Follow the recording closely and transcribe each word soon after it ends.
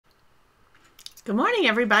Good morning,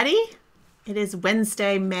 everybody. It is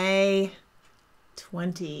Wednesday, May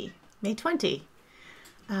 20.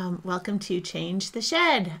 Welcome to Change the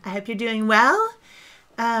Shed. I hope you're doing well.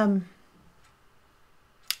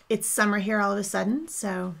 It's summer here all of a sudden,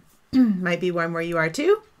 so might be warm where you are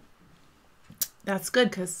too. That's good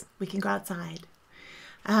because we can go outside.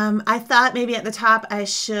 I thought maybe at the top I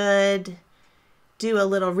should do a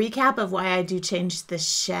little recap of why I do Change the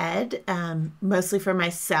Shed, mostly for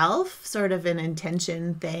myself, sort of an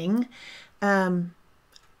intention thing.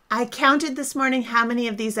 I counted this morning how many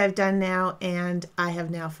of these I've done now, and I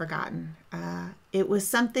have now forgotten. It was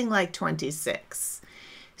something like 26.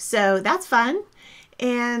 So that's fun.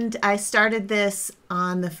 And I started this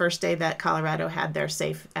on the first day that Colorado had their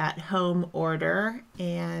safe-at-home order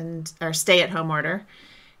or stay-at-home order,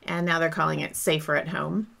 and now they're calling it safer at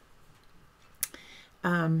home.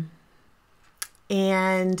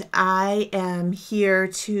 And I am here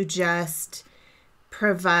to just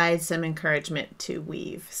provide some encouragement to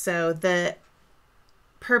weave. So the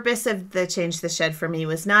purpose of the Change the Shed for me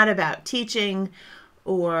was not about teaching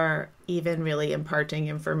or even really imparting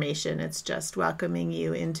information. It's just welcoming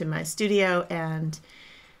you into my studio and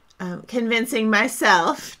convincing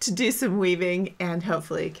myself to do some weaving and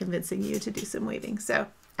hopefully convincing you to do some weaving. So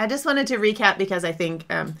I just wanted to recap because I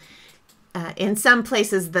think in some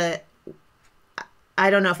places I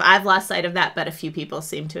don't know if I've lost sight of that, but a few people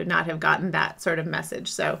seem to not have gotten that sort of message.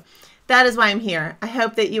 So that is why I'm here. I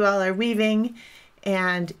hope that you all are weaving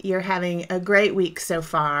and you're having a great week so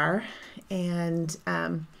far. And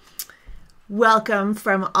welcome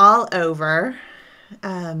from all over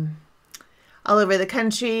the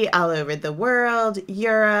country, all over the world,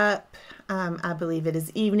 Europe. I believe it is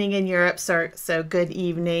evening in Europe, so good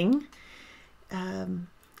evening.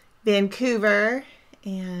 Vancouver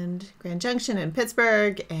and Grand Junction and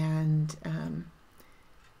Pittsburgh and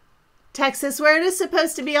Texas, where it is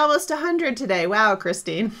supposed to be almost 100 today. Wow,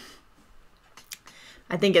 Christine.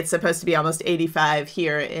 I think it's supposed to be almost 85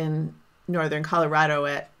 here in northern Colorado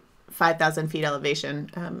at 5,000 feet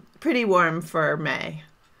elevation. Pretty warm for May.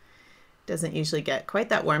 Doesn't usually get quite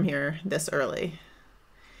that warm here this early.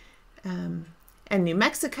 And New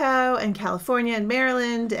Mexico and California and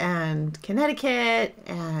Maryland and Connecticut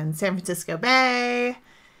and San Francisco Bay,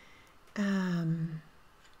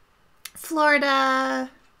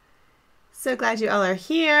 Florida. So glad you all are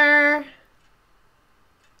here.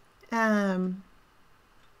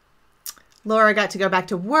 Laura got to go back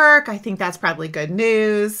to work. I think that's probably good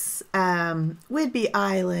news. Whidbey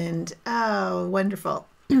Island. Oh, wonderful.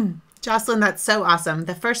 Jocelyn, that's so awesome.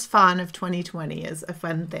 The first fawn of 2020 is a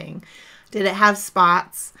fun thing. Did it have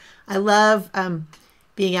spots? I love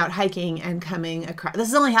being out hiking and coming across. This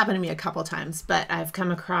has only happened to me a couple times, but I've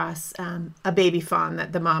come across a baby fawn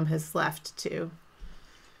that the mom has left to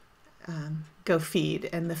go feed,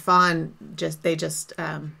 and the fawn they just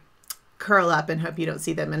curl up and hope you don't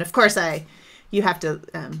see them. And of course, you have to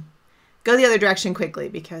go the other direction quickly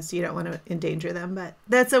because you don't want to endanger them. But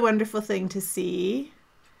that's a wonderful thing to see.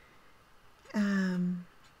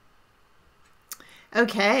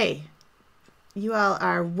 Okay. You all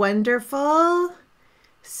are wonderful.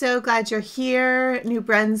 So glad you're here. New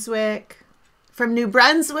Brunswick. From New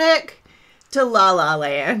Brunswick to La La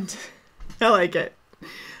Land. I like it.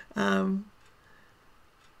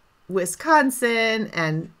 Wisconsin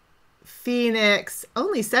and Phoenix.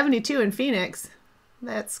 Only 72 in Phoenix.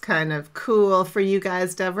 That's kind of cool for you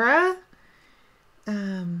guys, Deborah.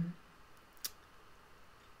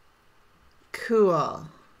 Cool.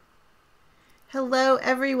 Hello,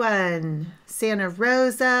 everyone. Santa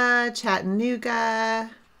Rosa, Chattanooga.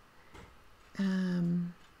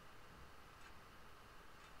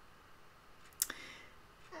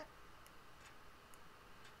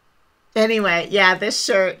 Anyway, yeah, this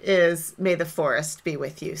shirt is May the Forest be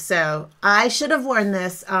with you. So I should have worn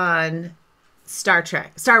this on Star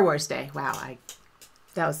Wars Day. Wow,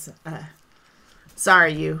 that was,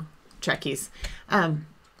 sorry, you Trekkies.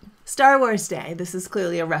 Star Wars Day. This is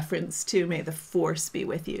clearly a reference to May the Force be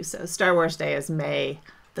with you. So Star Wars Day is May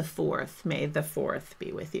the 4th. May the 4th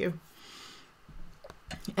be with you.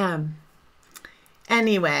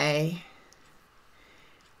 Anyway.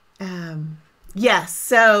 Yes.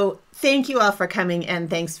 So thank you all for coming, and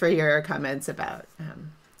thanks for your comments about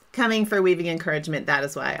coming for weaving encouragement. That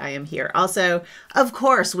is why I am here. Also, of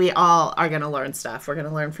course, we all are going to learn stuff. We're going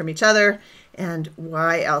to learn from each other. And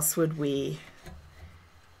why else would we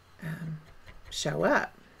show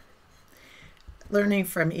up? Learning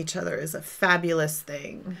from each other is a fabulous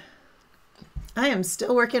thing. I am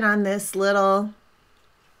still working on this little...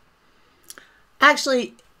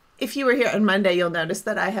 Actually, if you were here on Monday, you'll notice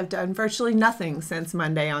that I have done virtually nothing since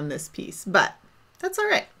Monday on this piece. But That's all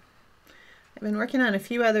right. I've been working on a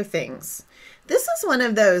few other things. This is one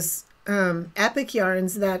of those epic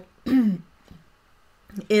yarns that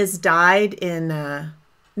is dyed in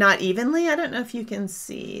not evenly. I don't know if you can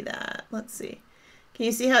see that. Let's see. Can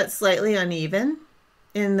you see how it's slightly uneven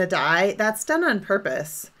in the dye? That's done on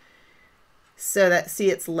purpose. So that, see,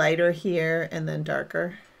 it's lighter here and then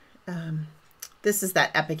darker. This is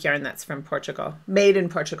that epic yarn that's from Portugal. Made in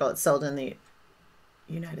Portugal. It's sold in the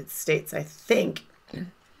United States, I think.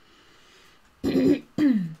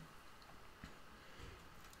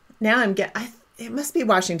 Now it must be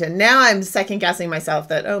Washington. Now I'm second guessing myself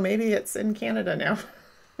that, oh, maybe it's in Canada now.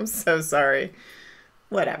 I'm so sorry.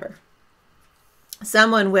 Whatever.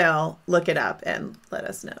 Someone will look it up and let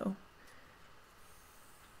us know.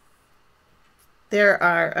 There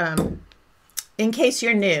are, in case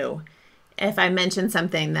you're new, if I mention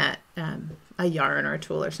something that, a yarn or a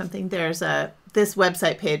tool or something, there's this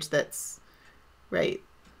website page that's right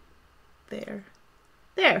there.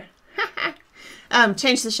 There.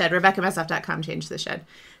 Change the Shed, RebeccaMezoff.com, Change the Shed.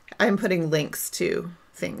 I'm putting links to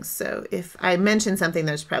things. So if I mention something,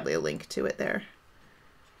 there's probably a link to it there.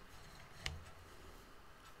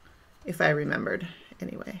 If I remembered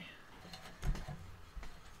anyway.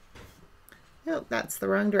 Oh, that's the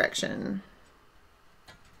wrong direction.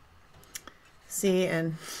 See,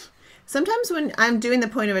 and sometimes when I'm doing the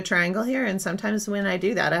point of a triangle here, and sometimes when I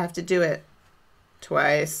do that, I have to do it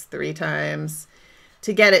twice, 3 times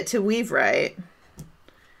to get it to weave right.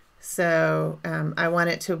 So I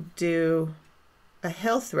want it to do a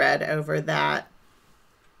hill thread over that.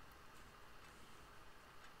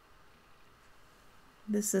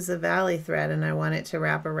 This is a valley thread, and I want it to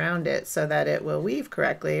wrap around it so that it will weave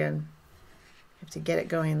correctly, and I have to get it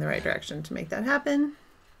going in the right direction to make that happen.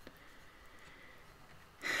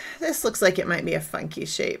 This looks like it might be a funky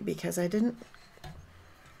shape because I didn't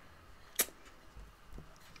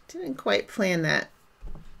quite plan that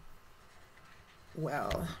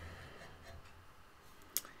well.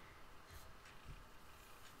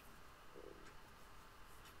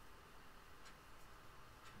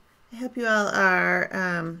 I hope you all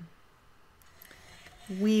are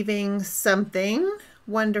weaving something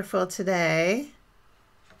wonderful today.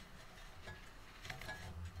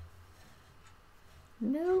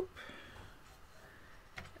 Nope.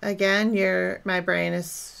 Again, my brain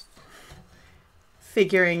is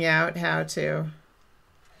figuring out how to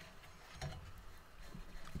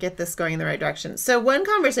get this going in the right direction. So one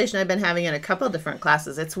conversation I've been having in a couple of different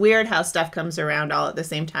classes, it's weird how stuff comes around all at the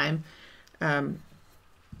same time.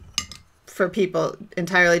 For people,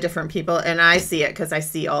 entirely different people, and I see it because I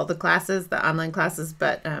see all the classes, the online classes,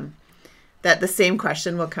 but that the same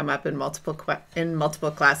question will come up in multiple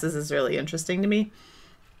classes is really interesting to me.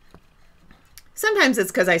 Sometimes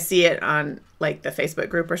it's because I see it on like the Facebook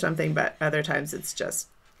group or something, but other times it's just,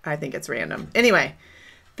 I think it's random. Anyway,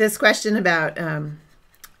 this question about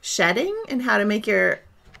shedding and how to make your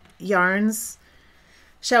yarns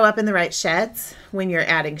show up in the right sheds when you're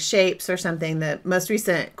adding shapes or something. The most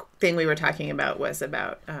recent thing we were talking about was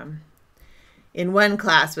about, in one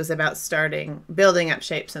class was about building up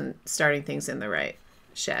shapes and starting things in the right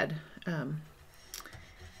shed.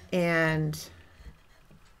 And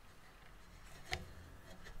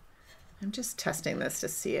I'm just testing this to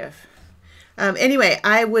see if, anyway,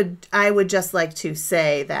 I would just like to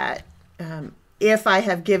say that, if I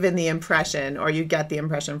have given the impression, or you get the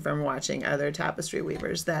impression from watching other tapestry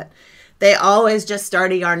weavers, that they always just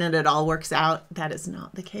start a yarn and it all works out, that is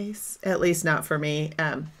not the case, at least not for me.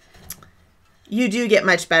 You do get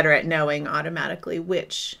much better at knowing automatically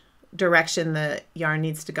which direction the yarn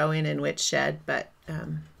needs to go in which shed, but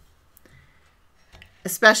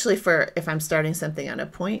especially for if I'm starting something on a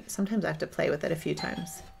point, sometimes I have to play with it a few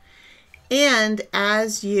times. And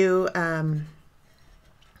as you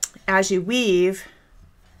weave,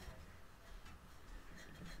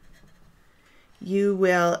 you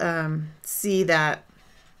will see that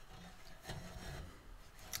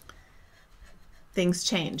things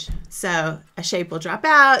change. So a shape will drop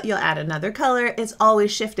out, you'll add another color. It's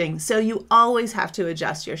always shifting. So you always have to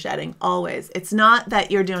adjust your shedding, always. It's not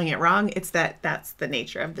that you're doing it wrong, it's that that's the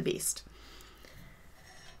nature of the beast.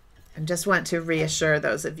 I just want to reassure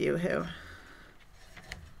those of you who,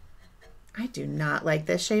 I do not like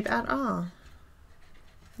this shape at all.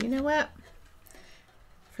 You know what?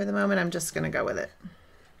 For the moment, I'm just going to go with it.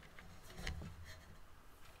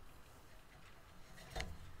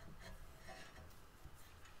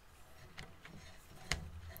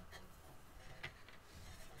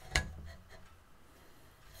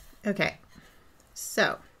 Okay,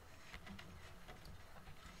 so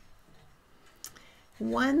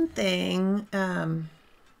one thing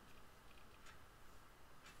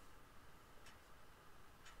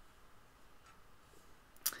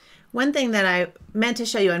One thing that I meant to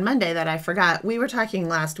show you on Monday that I forgot, we were talking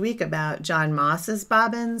last week about John Moss's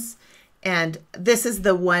bobbins, and this is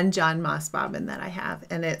the one John Moss bobbin that I have,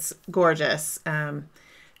 and it's gorgeous.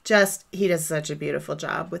 He does such a beautiful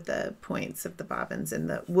job with the points of the bobbins, and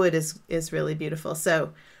the wood is really beautiful.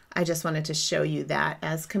 So I just wanted to show you that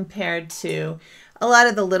as compared to a lot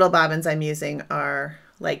of the little bobbins I'm using are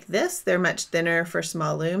like this. They're much thinner for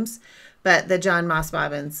small looms, but the John Moss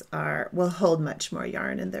bobbins will hold much more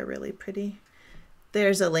yarn, and they're really pretty.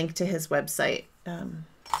 There's a link to his website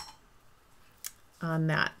on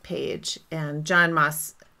that page, and John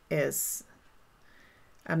Moss is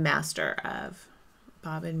a master of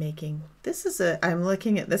bobbin making. I'm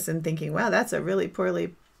looking at this and thinking, wow, that's a really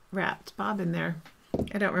poorly wrapped bobbin there.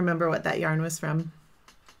 I don't remember what that yarn was from.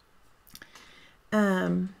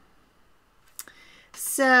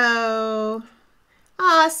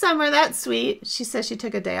 Summer, that's sweet. She says she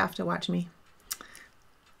took a day off to watch me.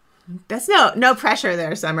 That's no pressure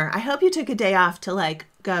there, Summer. I hope you took a day off to like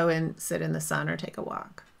go and sit in the sun or take a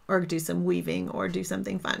walk or do some weaving or do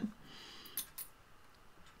something fun.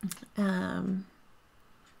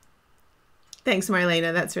 Thanks,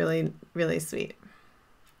 Marlena. That's really, really sweet.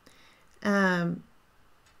 I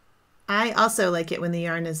also like it when the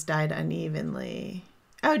yarn is dyed unevenly.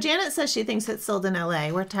 Oh, Janet says she thinks it's sold in LA.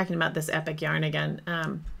 We're talking about this epic yarn again.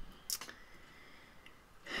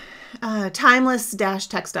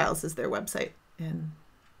 Timeless-Textiles is their website. And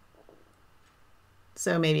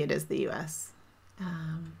so maybe it is the US.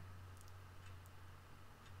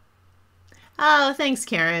 Oh, thanks,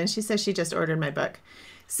 Karen. She says she just ordered my book.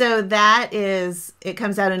 So it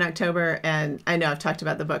comes out in October, and I know I've talked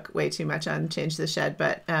about the book way too much on Change the Shed,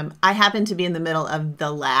 but I happen to be in the middle of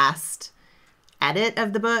the last edit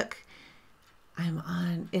of the book.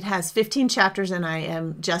 It has 15 chapters, and I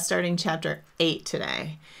am just starting chapter 8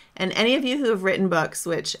 today. And any of you who have written books,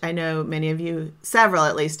 which I know many of you, several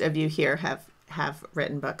at least of you here have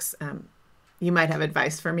written books, you might have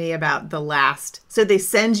advice for me about the last. So they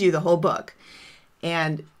send you the whole book,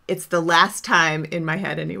 and it's the last time, in my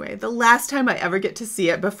head anyway, the last time I ever get to see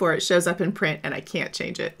it before it shows up in print and I can't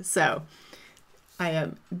change it. So I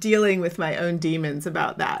am dealing with my own demons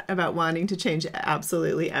about that, about wanting to change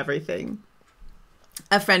absolutely everything.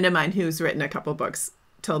 A friend of mine who's written a couple books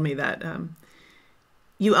told me that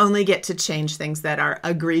you only get to change things that are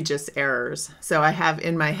egregious errors. So I have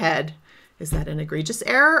in my head, is that an egregious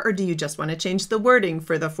error, or do you just want to change the wording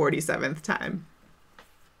for the 47th time?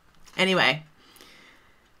 Anyway,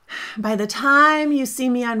 by the time you see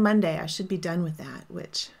me on Monday, I should be done with that,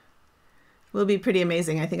 which will be pretty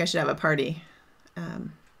amazing. I think I should have a party.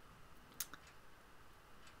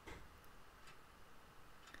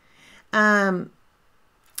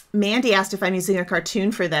 Mandy asked if I'm using a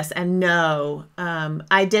cartoon for this, and no,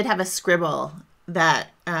 I did have a scribble that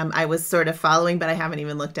I was sort of following, but I haven't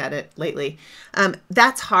even looked at it lately.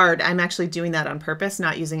 That's hard. I'm actually doing that on purpose,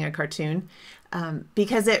 not using a cartoon,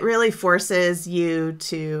 because it really forces you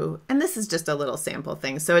to, and this is just a little sample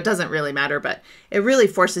thing, so it doesn't really matter, but it really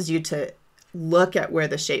forces you to look at where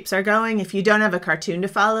the shapes are going. If you don't have a cartoon to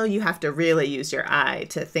follow, you have to really use your eye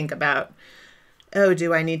to think about, oh,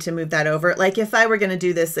 do I need to move that over? Like if I were going to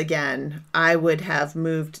do this again, I would have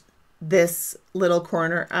moved this little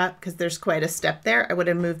corner up because there's quite a step there. I would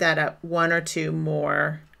have moved that up 1 or 2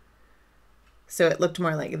 more. So it looked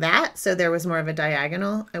more like that. So there was more of a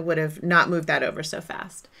diagonal. I would have not moved that over so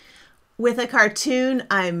fast. With a cartoon,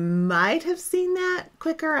 I might have seen that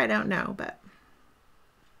quicker. I don't know, but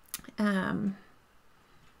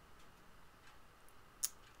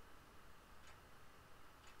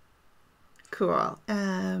cool.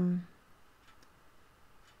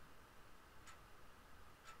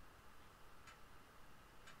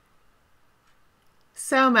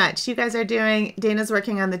 So much you guys are doing. Dana's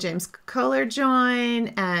working on the James Kohler join,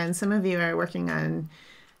 and some of you are working on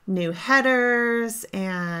new headers.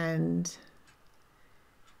 And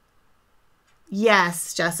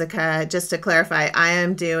yes, Jessica, just to clarify,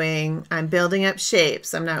 I'm building up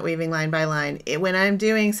shapes. I'm not weaving line by line. When I'm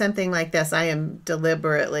doing something like this, I am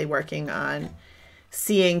deliberately working on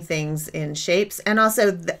seeing things in shapes. And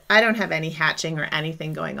also, I don't have any hatching or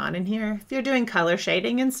anything going on in here. If you're doing color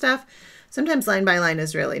shading and stuff, sometimes line by line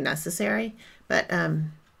is really necessary. But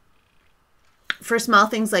for small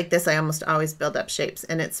things like this, I almost always build up shapes.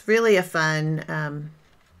 And it's really a fun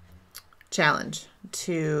challenge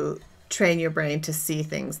to train your brain to see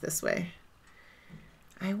things this way.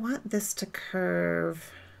 I want this to curve.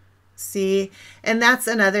 See, and that's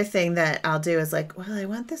another thing that I'll do is like, well, I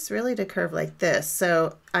want this really to curve like this.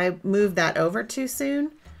 So I moved that over too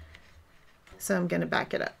soon. So I'm going to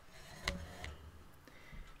back it up.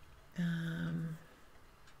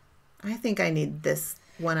 I think I need this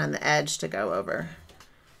one on the edge to go over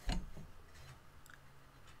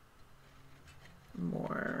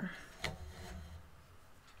more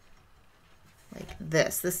like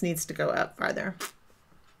this. This needs to go up farther.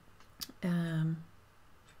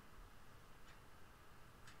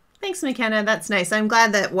 Thanks, McKenna. That's nice. I'm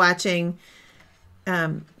glad that watching,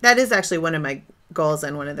 that is actually one of my goals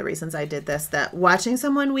and one of the reasons I did this, that watching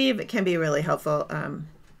someone weave can be really helpful.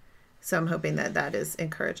 So I'm hoping that that is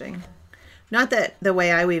encouraging. Not that the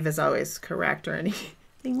way I weave is always correct or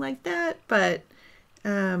anything like that, but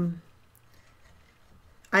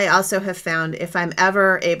I also have found if I'm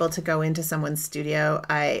ever able to go into someone's studio,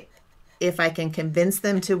 if I can convince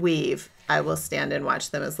them to weave, I will stand and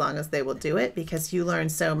watch them as long as they will do it, because you learn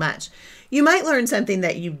so much. You might learn something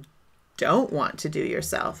that you don't want to do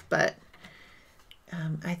yourself, but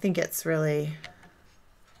I think it's really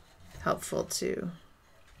helpful to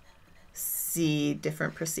see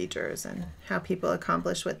different procedures and how people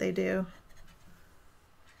accomplish what they do.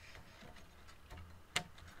 Let's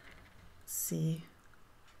see.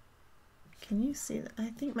 Can you see that? I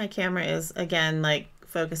think my camera is, again, like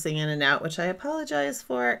focusing in and out, which I apologize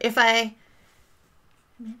for. If I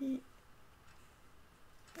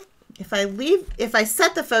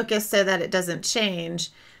set the focus so that it doesn't change,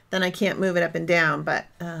 then I can't move it up and down, but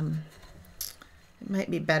it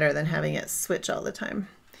might be better than having it switch all the time.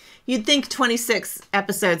 You'd think 26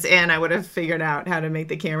 episodes in, I would have figured out how to make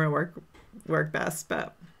the camera work best,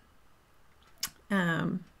 but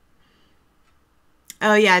oh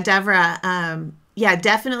yeah, Devra, yeah,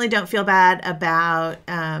 definitely don't feel bad about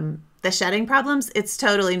the shedding problems. It's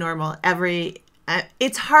totally normal.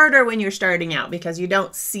 It's harder when you're starting out because you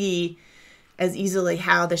don't see as easily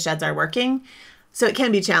how the sheds are working. So it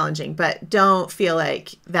can be challenging, but don't feel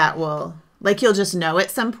like that will, like you'll just know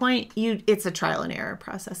at some point. It's a trial and error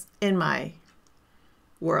process in my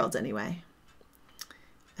world anyway.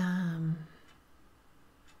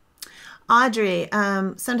 Audrey,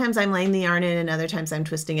 sometimes I'm laying the yarn in and other times I'm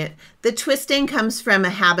twisting it. The twisting comes from a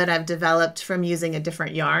habit I've developed from using a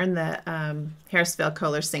different yarn, the Hairspell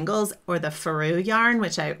Kohler Singles or the Faru yarn,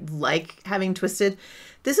 which I like having twisted.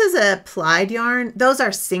 This is a plied yarn. Those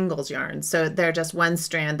are singles yarns, so they're just one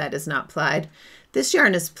strand that is not plied. This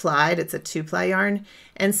yarn is plied. It's a 2-ply yarn.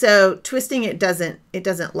 And so twisting it doesn't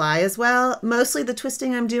lie as well. Mostly the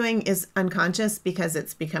twisting I'm doing is unconscious because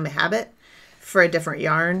it's become a habit for a different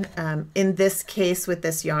yarn. In this case with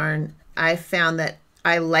this yarn, I found that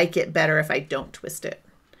I like it better if I don't twist it,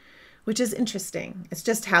 which is interesting. It's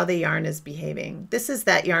just how the yarn is behaving. This is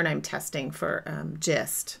that yarn I'm testing for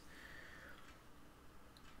gist.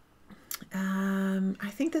 I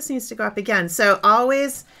think this needs to go up again. So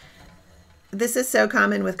always, this is so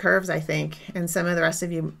common with curves, I think, and some of the rest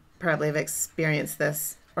of you probably have experienced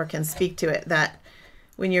this or can speak to it, that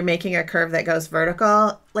when you're making a curve that goes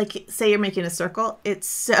vertical, like say you're making a circle, it's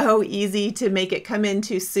so easy to make it come in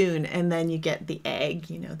too soon and then you get the egg,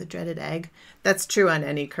 you know, the dreaded egg. That's true on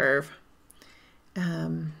any curve.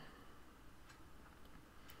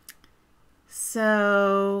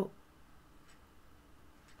 So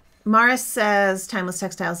Morris says Timeless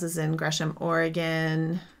Textiles is in Gresham,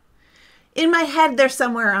 Oregon. In my head, they're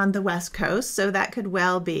somewhere on the West Coast, so that could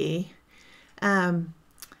well be.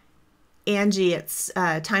 Angie, it's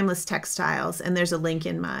Timeless Textiles, and there's a link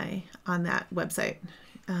on that website.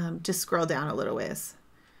 Just scroll down a little ways.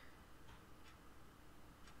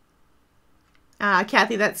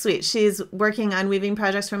 Kathy, that's sweet. She's working on weaving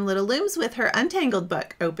projects from Little Looms with her Untangled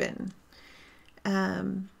book open.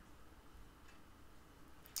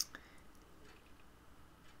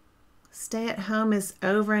 Stay at home is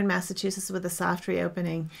over in Massachusetts with a soft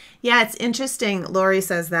reopening. Yeah, it's interesting. Lori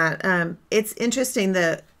says that. It's interesting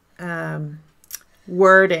the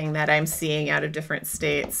wording that I'm seeing out of different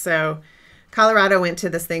states. So Colorado went to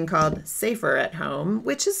this thing called Safer at Home,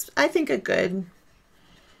 which is, I think, a good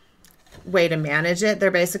way to manage it.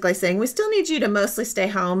 They're basically saying, we still need you to mostly stay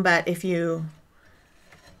home, but if you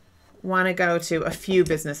want to go to a few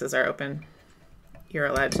businesses are open, you're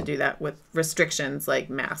allowed to do that with restrictions like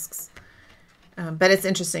masks. But it's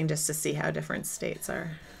interesting just to see how different states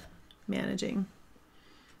are managing.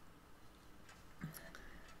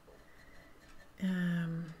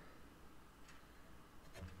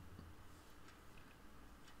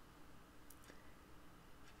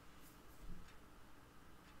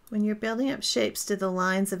 When you're building up shapes, do the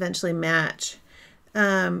lines eventually match?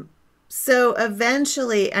 So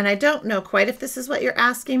eventually, and I don't know quite if this is what you're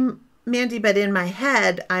asking, Mandy, but in my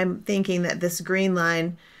head, I'm thinking that this green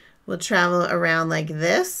line will travel around like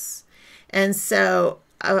this. And so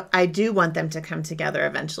I do want them to come together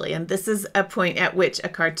eventually. And this is a point at which a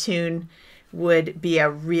cartoon would be a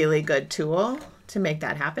really good tool to make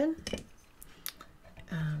that happen.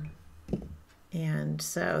 And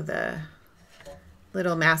so the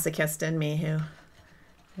little masochist in me who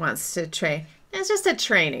wants to train, it's just a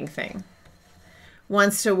training thing,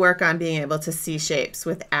 wants to work on being able to see shapes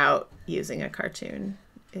without using a cartoon,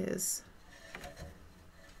 is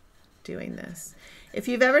doing this. If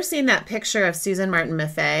you've ever seen that picture of Susan Martin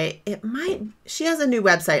Maffei, she has a new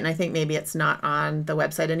website, and I think maybe it's not on the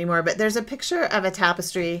website anymore, but there's a picture of a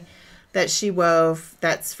tapestry that she wove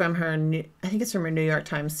that's from her, I think it's from her New York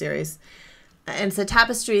Times series. And it's a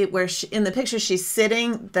tapestry where in the picture she's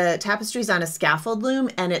sitting, the tapestry's on a scaffold loom,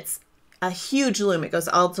 and it's a huge loom. It goes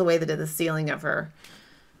all the way to the ceiling of her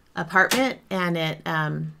apartment, and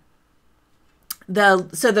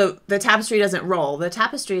the tapestry doesn't roll. The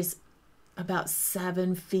tapestry's about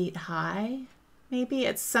 7 feet high, maybe.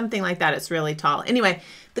 It's something like that. It's really tall. Anyway,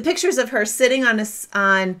 the pictures of her sitting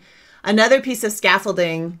on another piece of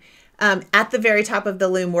scaffolding at the very top of the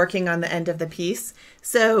loom, working on the end of the piece.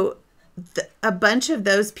 So a bunch of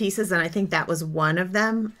those pieces, and I think that was one of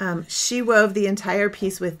them, she wove the entire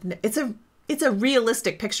piece with, it's a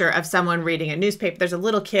realistic picture of someone reading a newspaper. There's a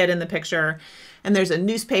little kid in the picture, and there's a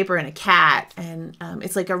newspaper and a cat, and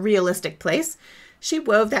it's like a realistic place. She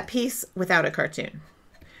wove that piece without a cartoon.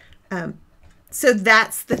 So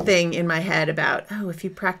that's the thing in my head about, if you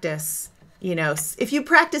practice, if you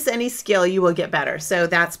practice any skill, you will get better. So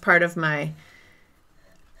that's part of my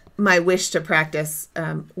wish to practice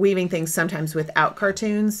weaving things sometimes without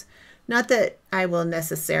cartoons. Not that I will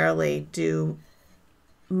necessarily do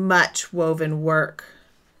much woven work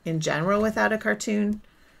in general without a cartoon.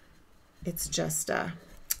 It's just,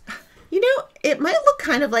 it might look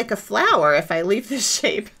kind of like a flower if I leave this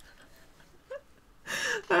shape.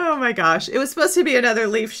 Oh my gosh. It was supposed to be another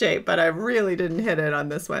leaf shape, but I really didn't hit it on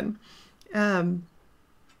this one.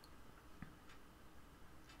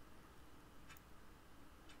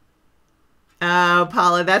 Oh,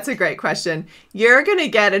 Paula, that's a great question. You're going to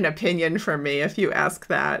get an opinion from me if you ask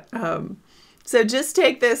that. So just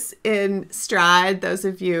take this in stride, those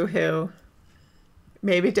of you who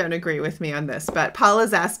maybe don't agree with me on this. But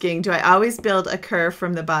Paula's asking, do I always build a curve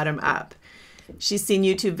from the bottom up? She's seen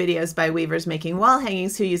YouTube videos by weavers making wall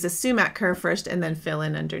hangings who use a sumac curve first and then fill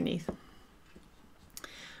in underneath.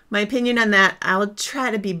 My opinion on that, I will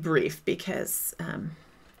try to be brief because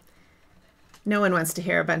no one wants to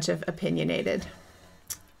hear a bunch of opinionated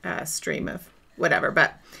stream of whatever.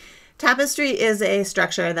 But tapestry is a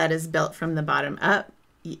structure that is built from the bottom up.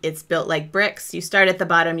 It's built like bricks. You start at the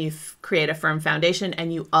bottom, you create a firm foundation,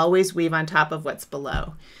 and you always weave on top of what's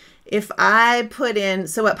below. If I put in,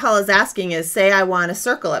 so what Paula's asking is, say I want a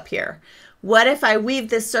circle up here. What if I weave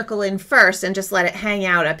this circle in first and just let it hang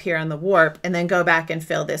out up here on the warp and then go back and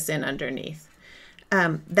fill this in underneath?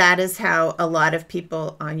 That is how a lot of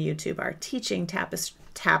people on YouTube are teaching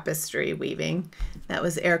tapestry weaving. That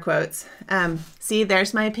was air quotes. See,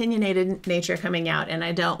 there's my opinionated nature coming out, and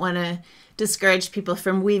I don't want to discourage people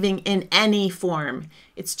from weaving in any form.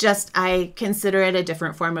 It's just I consider it a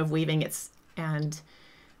different form of weaving. And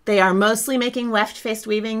they are mostly making weft-faced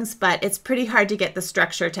weavings, but it's pretty hard to get the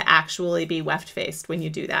structure to actually be weft-faced when you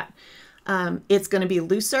do that. It's going to be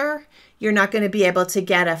looser. You're not going to be able to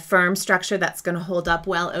get a firm structure that's going to hold up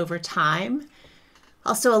well over time.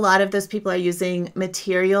 Also, a lot of those people are using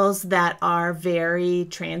materials that are very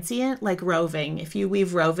transient, like roving. If you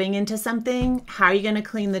weave roving into something, how are you going to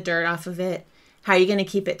clean the dirt off of it? How are you going to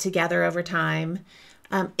keep it together over time?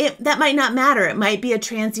 That might not matter. It might be a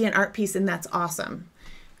transient art piece, and that's awesome.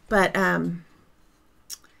 But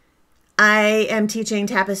I am teaching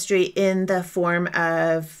tapestry in the form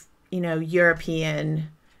of, European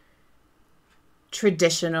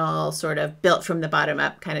traditional sort of built from the bottom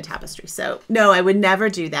up kind of tapestry. So no, I would never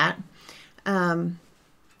do that.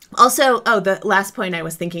 Also, the last point I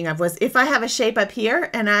was thinking of was if I have a shape up here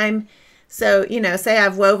and say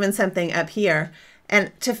I've woven something up here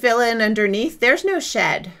and to fill in underneath, there's no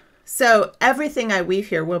shed. So everything I weave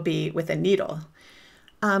here will be with a needle.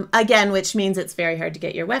 Again, which means it's very hard to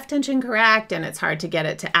get your weft tension correct, and it's hard to get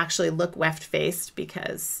it to actually look weft-faced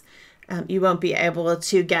because you won't be able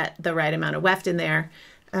to get the right amount of weft in there.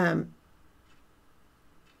 And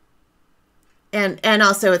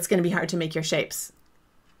also it's going to be hard to make your shapes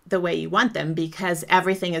the way you want them because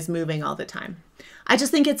everything is moving all the time. I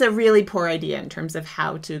just think it's a really poor idea in terms of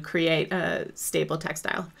how to create a stable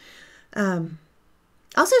textile.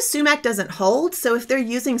 Also, sumac doesn't hold, so if they're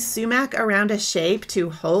using sumac around a shape to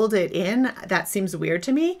hold it in, that seems weird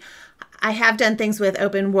to me. I have done things with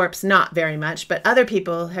open warps, not very much, but other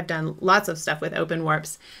people have done lots of stuff with open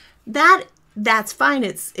warps. That's fine.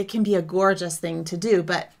 It can be a gorgeous thing to do,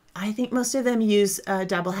 but I think most of them use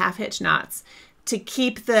double half hitch knots to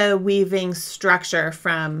keep the weaving structure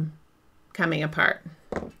from coming apart.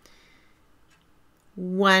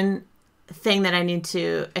 One thing that I need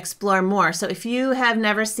to explore more. So if you have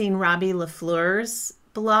never seen Robbie LaFleur's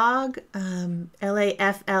blog,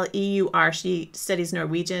 Lafleur, she studies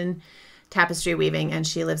Norwegian tapestry weaving and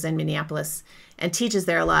she lives in Minneapolis and teaches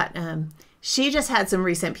there a lot. She just had some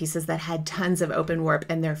recent pieces that had tons of open warp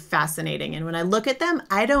and they're fascinating. And when I look at them,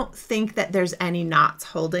 I don't think that there's any knots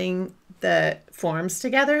holding the forms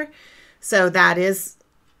together. So that is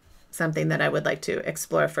something that I would like to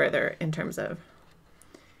explore further in terms of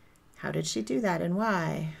how did she do that and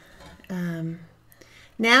why?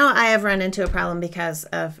 Now I have run into a problem because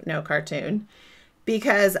of no cartoon,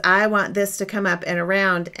 because I want this to come up and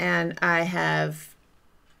around and I have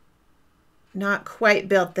not quite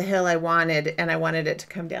built the hill I wanted and I wanted it to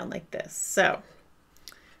come down like this. So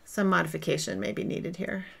some modification may be needed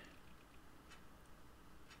here.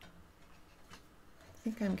 I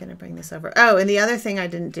think I'm going to bring this over. Oh, and the other thing I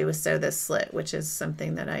didn't do was sew this slit, which is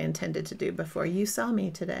something that I intended to do before you saw me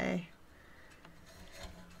today.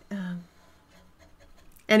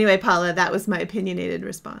 Anyway, Paula, that was my opinionated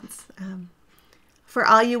response. For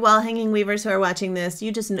all you wall-hanging weavers who are watching this,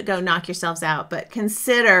 you just go knock yourselves out, but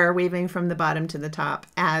consider weaving from the bottom to the top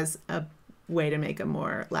as a way to make a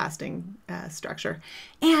more lasting structure.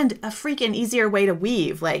 And a freaking easier way to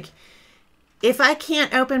weave. Like, if I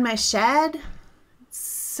can't open my shed,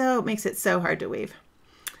 so it makes it so hard to weave.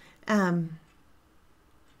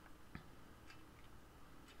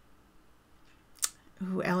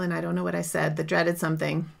 Ooh, Ellen, I don't know what I said. The dreaded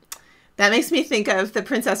something. That makes me think of The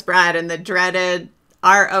Princess Bride and the dreaded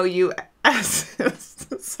ROUS.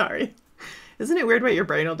 Sorry. Isn't it weird what your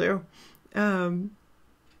brain will do?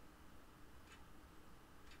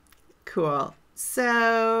 Cool.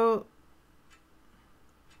 So,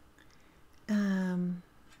 oh,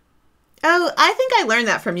 I think I learned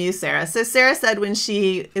that from you, Sarah. So Sarah said when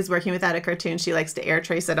she is working without a cartoon, she likes to air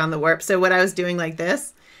trace it on the warp. So what I was doing like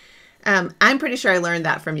this, I'm pretty sure I learned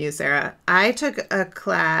that from you, Sarah. I took a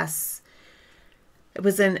class. It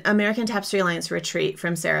was an American Tapestry Alliance retreat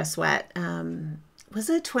from Sarah Sweat. Was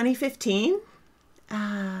it 2015?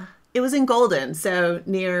 It was in Golden, so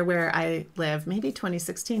near where I live, maybe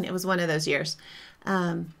 2016. It was one of those years.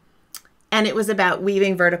 And it was about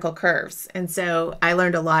weaving vertical curves. And so I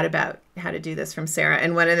learned a lot about how to do this from Sarah.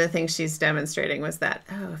 And one of the things she's demonstrating was that,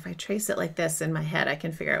 oh, if I trace it like this in my head, I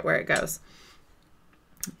can figure out where it goes.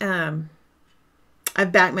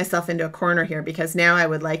 I've backed myself into a corner here because now I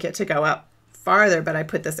would like it to go up farther, but I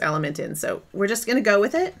put this element in. So we're just going to go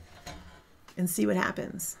with it and see what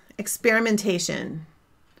happens. Experimentation.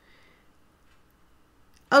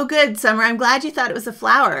 Oh, good, Summer. I'm glad you thought it was a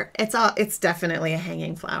flower. It's definitely a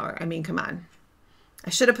hanging flower. I mean, come on.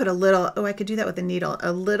 I should have put a little, oh, I could do that with a needle.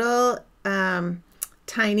 A little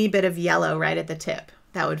tiny bit of yellow right at the tip.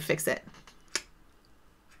 That would fix it.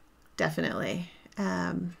 Definitely.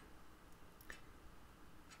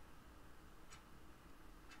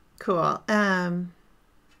 Cool.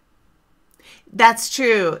 That's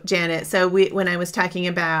true, Janet. So when I was talking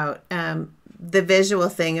about the visual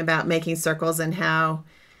thing about making circles and how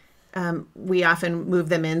we often move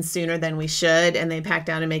them in sooner than we should and they pack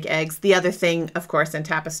down and make eggs. The other thing, of course, in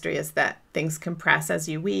tapestry is that things compress as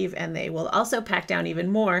you weave and they will also pack down even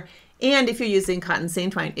more. And if you're using cotton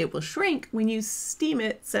seam twine, it will shrink when you steam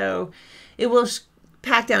it. So it will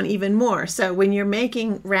pack down even more. So when you're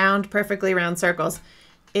making perfectly round circles,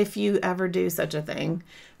 if you ever do such a thing,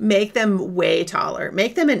 make them way taller.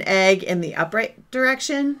 Make them an egg in the upright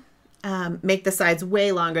direction. Make the sides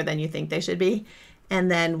way longer than you think they should be. And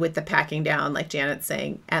then with the packing down, like Janet's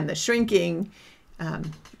saying, and the shrinking,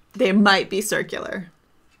 they might be circular.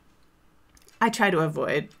 I try to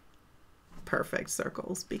avoid perfect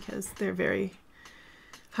circles because they're very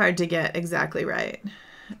hard to get exactly right.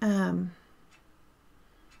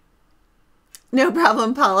 No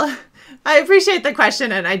problem, Paula. I appreciate the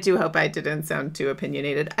question, and I do hope I didn't sound too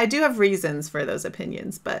opinionated. I do have reasons for those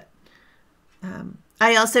opinions, but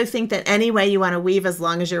I also think that any way you want to weave, as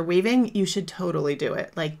long as you're weaving, you should totally do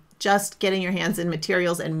it. Like, just getting your hands in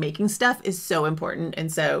materials and making stuff is so important.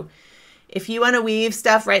 And so if you want to weave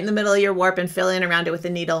stuff right in the middle of your warp and fill in around it with a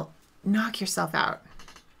needle, knock yourself out.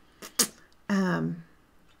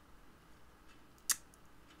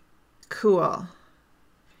 Cool.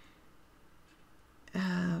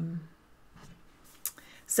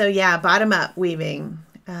 So yeah, bottom up weaving.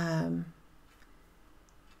 And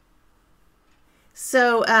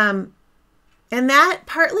that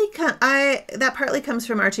partly comes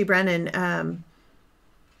from Archie Brennan.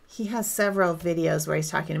 He has several videos where he's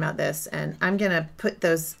talking about this, and I'm gonna put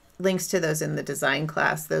those links to those in the design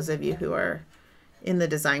class. Those of you who are in the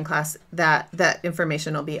design class, that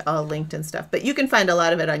information will be all linked and stuff. But you can find a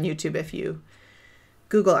lot of it on YouTube if you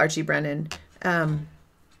Google Archie Brennan.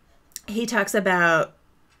 He talks about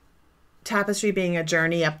tapestry being a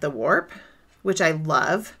journey up the warp, which I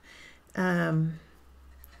love. And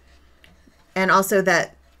also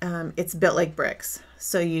that it's built like bricks.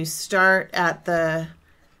 So you start at the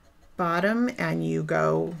bottom and you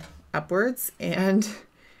go upwards, and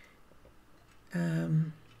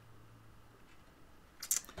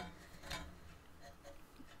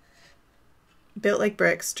built like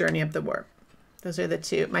bricks, journey up the warp. Those are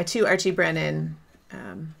my two Archie Brennan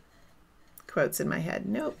quotes in my head.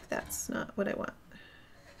 Nope, that's not what I want.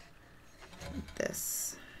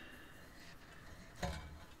 This.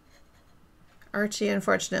 Archie,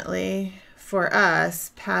 unfortunately for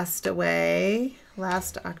us, passed away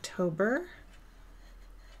last October.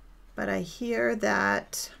 But I hear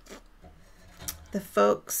that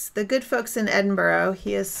the good folks in Edinburgh,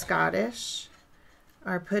 he is Scottish,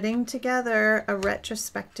 are putting together a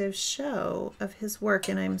retrospective show of his work,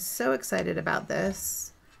 and I'm so excited about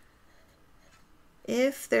this.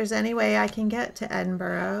 If there's any way I can get to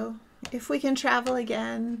Edinburgh, if we can travel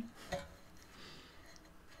again.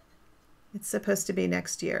 It's supposed to be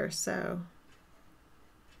next year, so.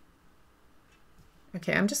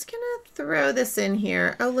 Okay, I'm just gonna throw this in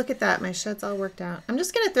here. Oh, look at that, my shed's all worked out. I'm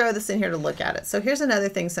just gonna throw this in here to look at it. So here's another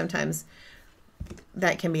thing sometimes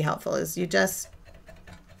that can be helpful, is you just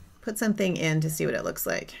put something in to see what it looks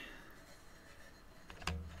like.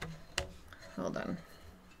 Hold on.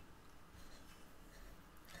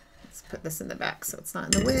 Let's put this in the back so it's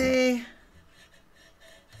not in the way.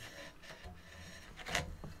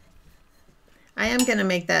 I am going to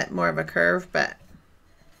make that more of a curve, but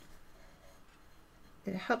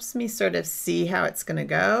it helps me sort of see how it's going to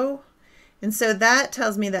go. And so that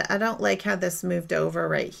tells me that I don't like how this moved over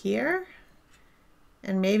right here.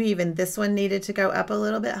 And maybe even this one needed to go up a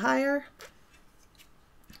little bit higher.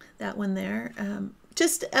 That one there.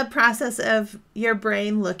 Just a process of your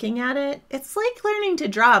brain looking at it. It's like learning to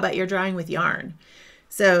draw, but you're drawing with yarn.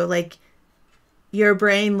 So like your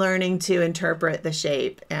brain learning to interpret the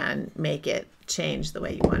shape and make it change the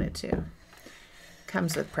way you want it to.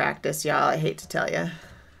 Comes with practice, y'all. I hate to tell you.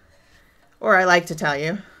 Or I like to tell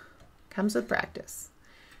you. Comes with practice.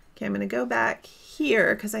 Okay, I'm going to go back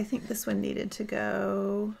here because I think this one needed to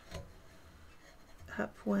go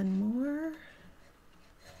up one more.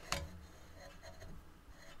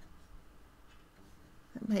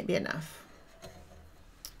 That might be enough.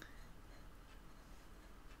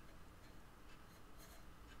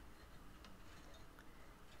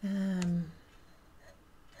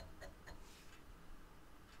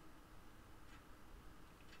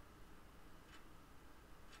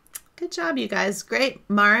 Good job, you guys. Great.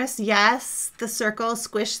 Morris, yes, the circle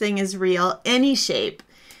squish thing is real. Any shape.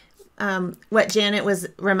 What Janet was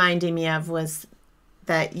reminding me of was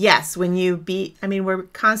that, yes, when you beat, I mean, we're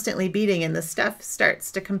constantly beating and the stuff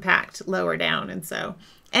starts to compact lower down. And so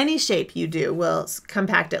any shape you do will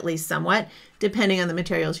compact at least somewhat, depending on the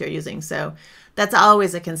materials you're using. So that's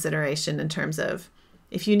always a consideration in terms of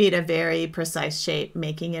if you need a very precise shape,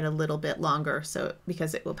 making it a little bit longer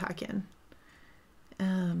because it will pack in.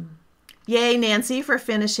 Yay, Nancy, for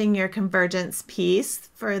finishing your convergence piece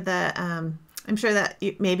for the, I'm sure that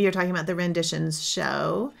maybe you're talking about the renditions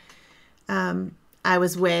show. I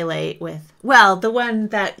was way late with, well, the one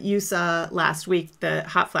that you saw last week, the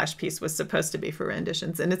hot flash piece was supposed to be for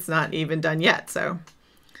renditions and it's not even done yet. So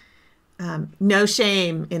no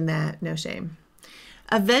shame in that, no shame.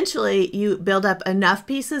 Eventually you build up enough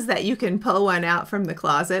pieces that you can pull one out from the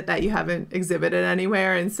closet that you haven't exhibited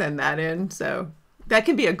anywhere and send that in. So that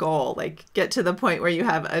can be a goal, like get to the point where you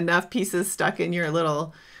have enough pieces stuck in your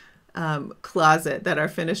little closet that are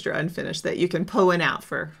finished or unfinished that you can pull one out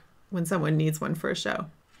for when someone needs one for a show.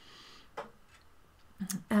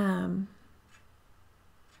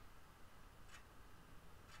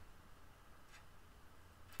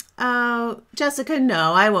 Oh, Jessica,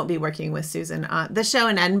 no, I won't be working with Susan on the show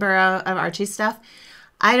in Edinburgh of Archie stuff.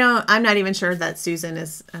 I'm not even sure that Susan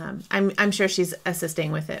is, I'm sure she's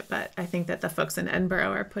assisting with it, but I think that the folks in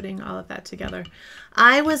Edinburgh are putting all of that together.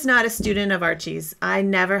 I was not a student of Archie's. I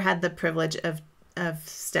never had the privilege of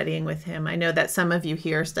studying with him. I know that some of you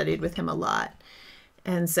here studied with him a lot.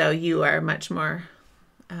 And so you are much more,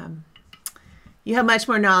 you have much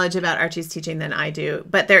more knowledge about Archie's teaching than I do,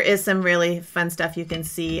 but there is some really fun stuff you can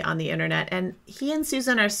see on the internet. And he and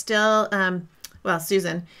Susan are still, well,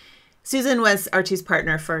 Susan was Archie's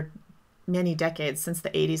partner for many decades, since the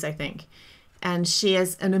 80s, I think. And she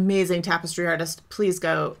is an amazing tapestry artist. Please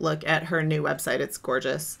go look at her new website. It's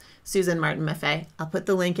gorgeous. Susan Martin Maffei. I'll put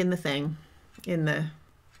the link in the thing, in the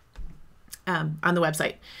on the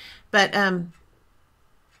website. But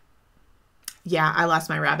yeah, I lost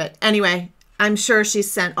my rabbit. Anyway, I'm sure she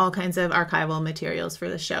sent all kinds of archival materials for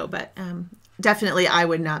the show, but definitely I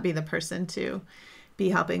would not be the person to be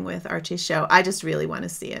helping with Archie's show. I just really want to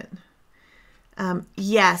see it.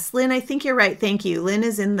 Yes, Lynn, I think you're right. Thank you. Lynn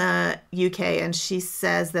is in the UK, and she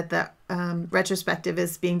says that the retrospective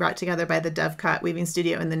is being brought together by the Dovecot Weaving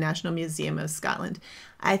Studio in the National Museum of Scotland.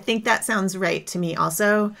 I think that sounds right to me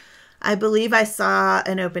also. I believe I saw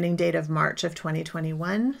an opening date of March of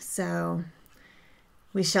 2021, so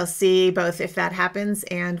we shall see both if that happens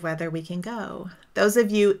and whether we can go. Those of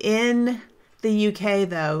you in the UK,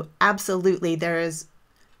 though, absolutely, there is,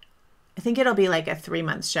 I think it'll be like a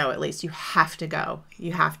 3-month show at least. You have to go.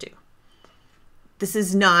 You have to. This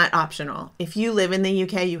is not optional. If you live in the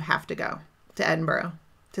UK, you have to go to Edinburgh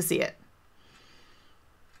to see it.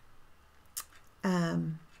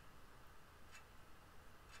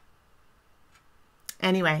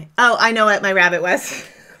 Anyway, oh, I know what my rabbit was.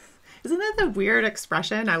 Isn't that the weird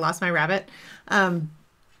expression? I lost my rabbit.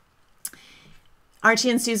 Archie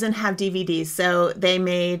and Susan have DVDs. So they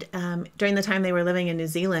made, during the time they were living in New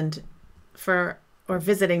Zealand or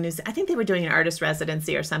visiting New Zealand, I think they were doing an artist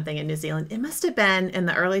residency or something in New Zealand. It must have been in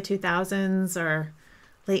the early 2000s or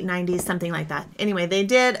late 90s, something like that. Anyway, they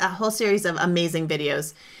did a whole series of amazing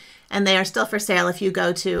videos, and they are still for sale. If you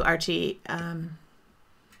go to Archie,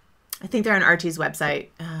 I think they're on Archie's website.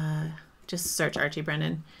 Just search Archie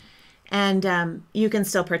Brennan. And you can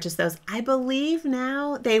still purchase those. I believe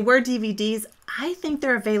now they were DVDs. I think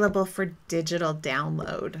they're available for digital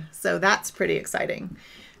download. So that's pretty exciting.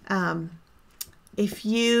 There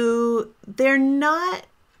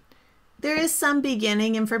is some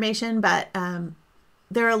beginning information, but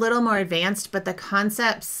they're a little more advanced, but the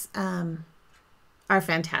concepts are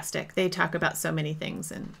fantastic. They talk about so many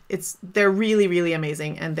things, and they're really, really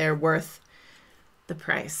amazing, and they're worth the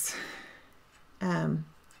price. I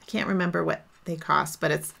can't remember what they cost,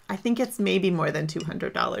 but I think it's maybe more than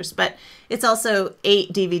 $200, but it's also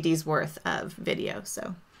 8 DVDs worth of video.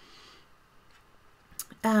 So,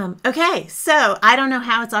 okay. So I don't know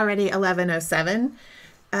how it's already 11:07,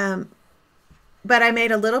 but I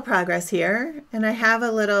made a little progress here, and I have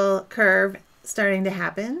a little curve starting to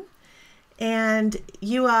happen, and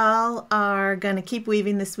you all are going to keep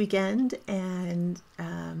weaving this weekend, and,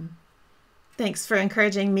 thanks for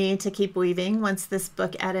encouraging me to keep weaving. Once this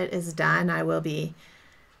book edit is done, I will be,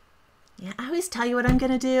 I always tell you what I'm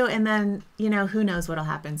going to do, and then, who knows what'll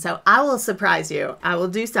happen. So I will surprise you. I will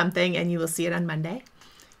do something, and you will see it on Monday.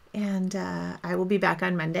 And I will be back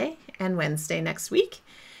on Monday and Wednesday next week.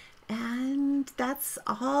 And that's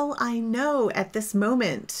all I know at this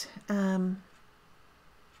moment.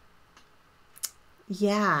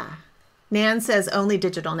 Yeah. Nan says only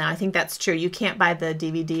digital now. I think that's true. You can't buy the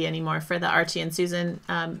DVD anymore for the Archie and Susan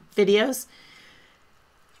videos.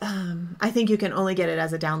 I think you can only get it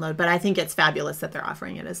as a download, but I think it's fabulous that they're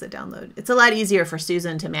offering it as a download. It's a lot easier for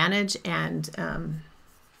Susan to manage, and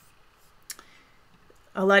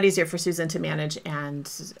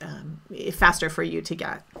faster for you to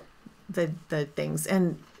get the things.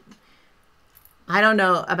 And I don't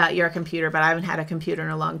know about your computer, but I haven't had a computer in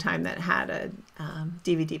a long time that had a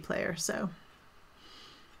DVD player. So,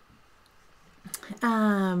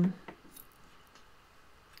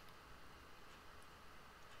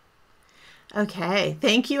 okay.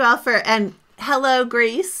 Thank you all and hello,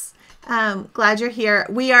 Greece. Glad you're here.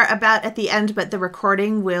 We are about at the end, but the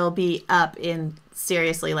recording will be up in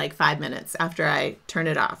seriously like 5 minutes after I turn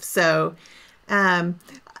it off. So,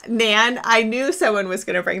 Nan, I knew someone was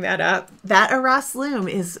going to bring that up. That Arras loom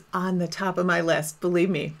is on the top of my list. Believe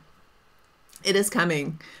me, it is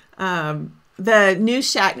coming. The new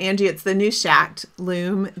shacked, Angie, it's the new shacked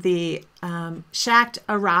loom. The shacked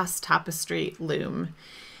Arras tapestry loom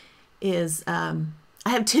is, I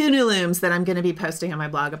have 2 new looms that I'm going to be posting on my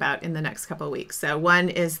blog about in the next couple of weeks. So one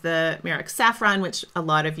is the Merrick Saffron, which a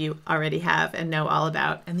lot of you already have and know all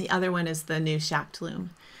about. And the other one is the new shacked loom.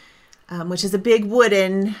 Which is a big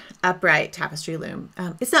wooden upright tapestry loom.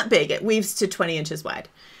 It's not big. It weaves to 20 inches wide.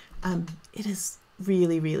 It is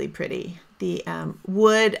really, really pretty. The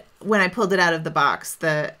wood, when I pulled it out of the box,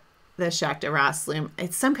 the shacked Arras loom,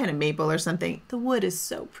 it's some kind of maple or something. The wood is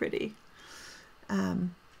so pretty.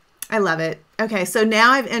 I love it. Okay, so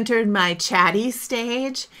now I've entered my chatty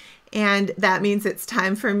stage, and that means it's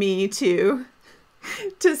time for me to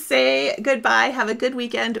say goodbye. Have a good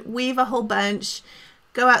weekend. Weave a whole bunch.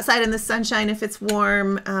 Go outside in the sunshine if it's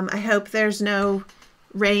warm. I hope there's no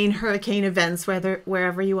rain, hurricane events,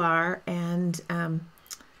 wherever you are, and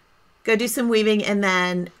go do some weaving. And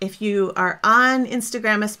then if you are on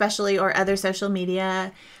Instagram especially, or other social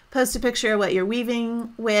media, post a picture of what you're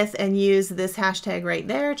weaving with and use this hashtag right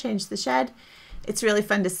there, change the shed. It's really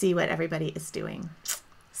fun to see what everybody is doing.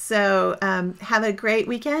 So have a great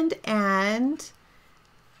weekend, and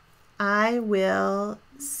I will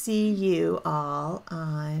see you all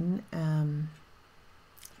on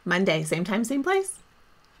Monday, same time, same place.